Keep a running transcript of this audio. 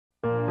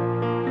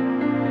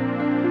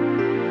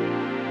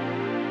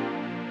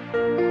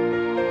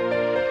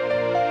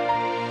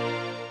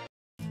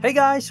Hey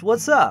guys,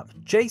 what's up?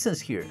 Jason's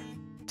here.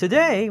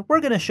 Today, we're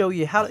gonna show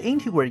you how to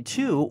integrate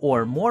 2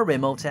 or more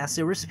remote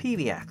S-Series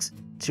PBX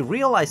to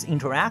realize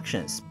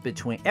interactions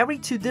between every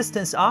 2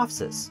 distance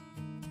offices.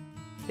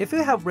 If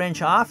you have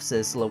branch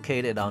offices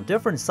located on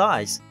different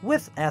sites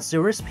with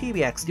S-Series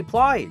PBX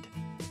deployed,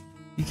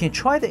 you can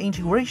try the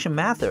integration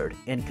method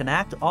and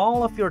connect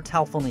all of your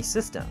telephony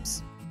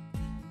systems.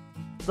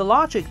 The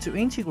logic to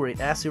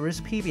integrate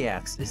S-Series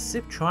PBX is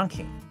SIP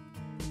trunking,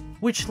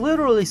 which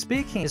literally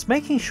speaking is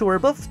making sure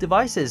both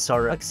devices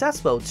are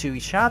accessible to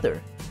each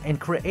other and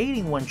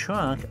creating one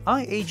trunk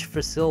on each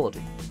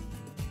facility.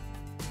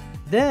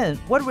 Then,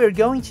 what we're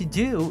going to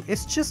do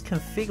is just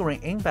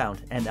configuring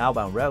inbound and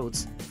outbound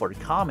routes for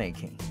call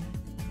making.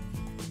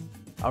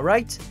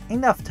 Alright,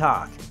 enough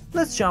talk.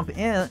 Let's jump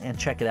in and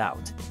check it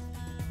out.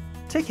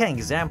 Take an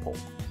example.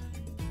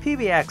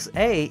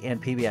 PBX-A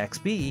and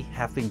PBX-B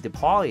have been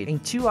deployed in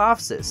 2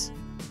 offices.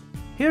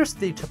 Here's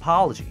the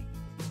topology.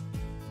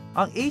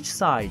 On each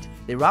side,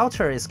 the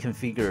router is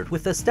configured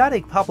with a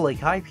static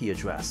public IP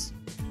address.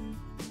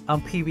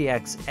 On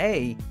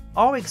PBX-A,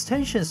 all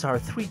extensions are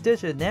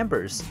 3-digit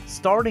numbers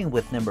starting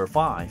with number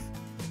 5,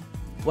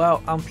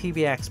 while on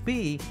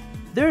PBX-B,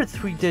 there are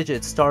 3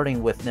 digits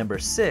starting with number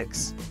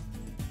 6.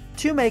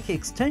 To make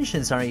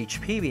extensions on each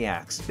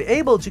PBX be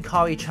able to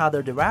call each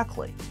other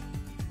directly,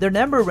 their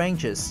number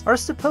ranges are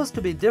supposed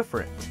to be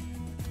different.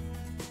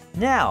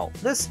 Now,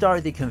 let's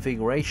start the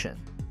configuration.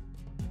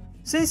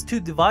 Since 2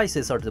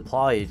 devices are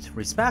deployed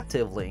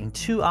respectively in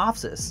 2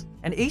 offices,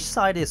 and each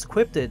site is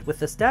equipped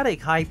with a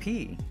static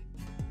IP,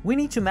 we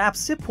need to map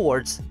SIP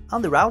ports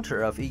on the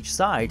router of each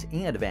site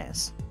in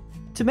advance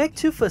to make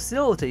 2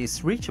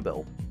 facilities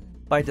reachable.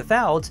 By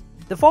default,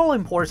 the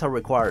following ports are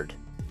required: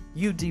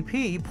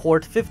 UDP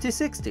port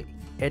 5060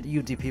 and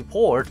UDP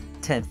port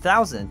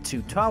 10,000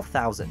 to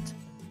 12,000.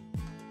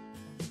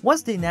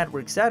 Once the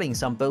network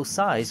settings on both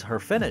sides are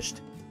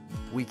finished,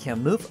 we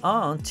can move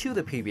on to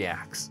the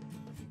PBX.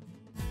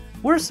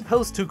 We're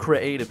supposed to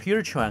create a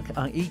peer trunk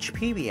on each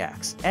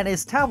PBX and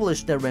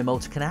establish the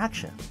remote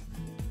connection.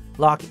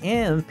 Log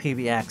in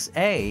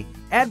PBX-A,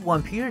 add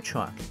one peer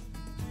trunk.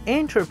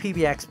 Enter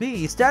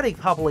PBX-B static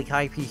public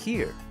IP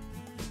here.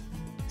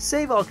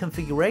 Save all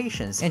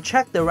configurations and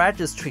check the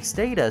registry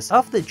status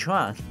of the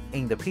trunk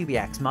in the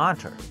PBX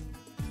monitor.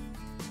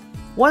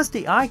 Once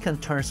the icon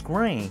turns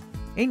green,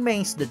 it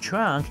means the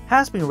trunk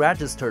has been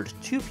registered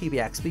to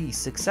PBX-B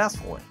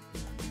successfully.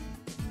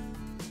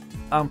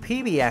 On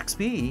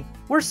PBX-B,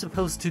 we're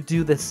supposed to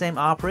do the same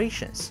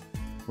operations.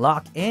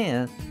 Log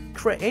in,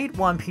 create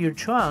one peer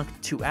trunk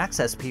to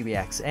access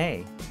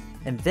PBX-A,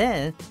 and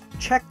then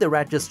check the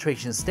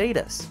registration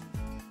status.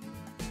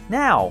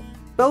 Now,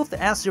 both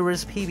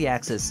S-Series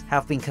PBXs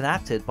have been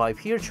connected by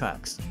peer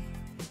trunks.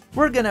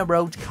 We're gonna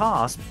route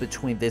calls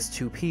between these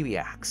 2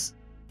 PBX.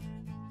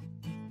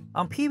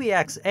 On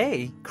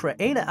PBX-A,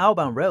 create an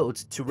outbound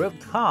route to route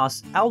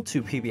calls out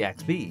to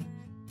PBX-B.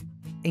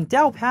 In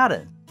dial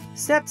pattern,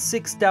 set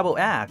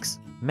 6XX,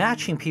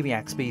 matching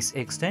PBX-B's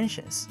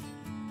extensions.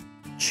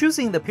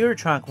 Choosing the peer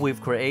trunk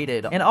we've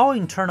created and all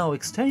internal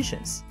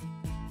extensions.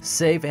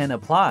 Save and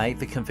apply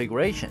the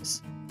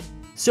configurations.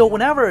 So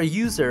whenever a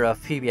user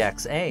of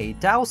PBX-A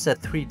dials a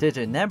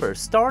 3-digit number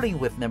starting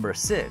with number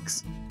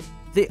 6,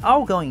 the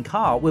outgoing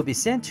call will be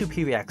sent to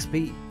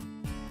PBX-B.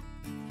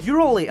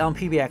 Usually on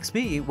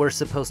PBX-B, we're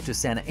supposed to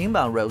send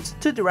inbound routes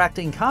to direct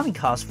incoming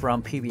calls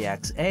from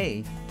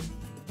PBX-A.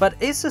 But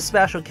it's a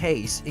special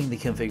case in the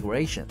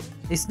configuration.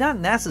 It's not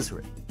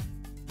necessary,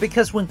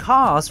 because when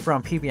calls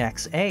from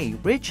PBX-A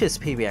reaches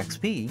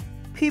PBX-B,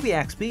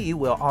 PBX-B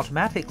will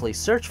automatically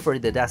search for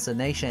the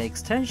destination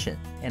extension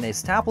and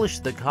establish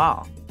the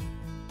call.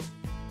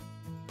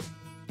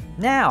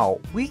 Now,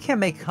 we can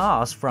make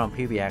calls from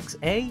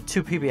PBX-A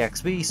to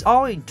PBX-B's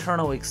all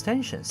internal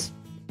extensions.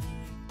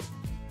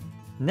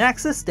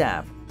 Next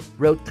step,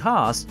 route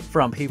calls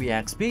from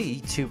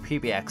PBX-B to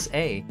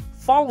PBX-A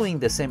following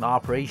the same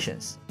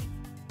operations.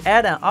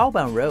 Add an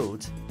outbound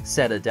route,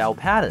 set a dial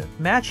pattern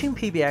matching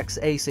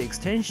PBX-A's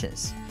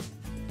extensions.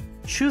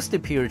 Choose the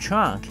peer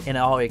trunk and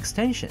all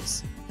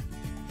extensions.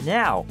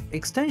 Now,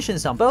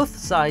 extensions on both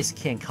sides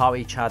can call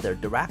each other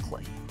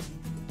directly.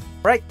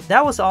 Right,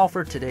 that was all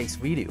for today's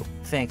video.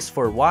 Thanks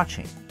for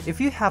watching.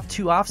 If you have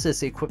 2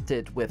 offices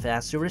equipped with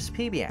S-Series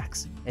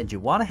PBX and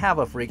you want to have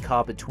a free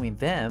call between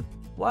them,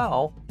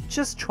 well,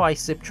 just try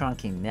SIP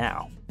trunking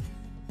now.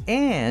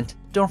 And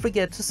don't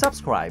forget to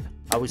subscribe.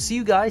 I will see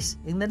you guys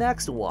in the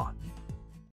next one.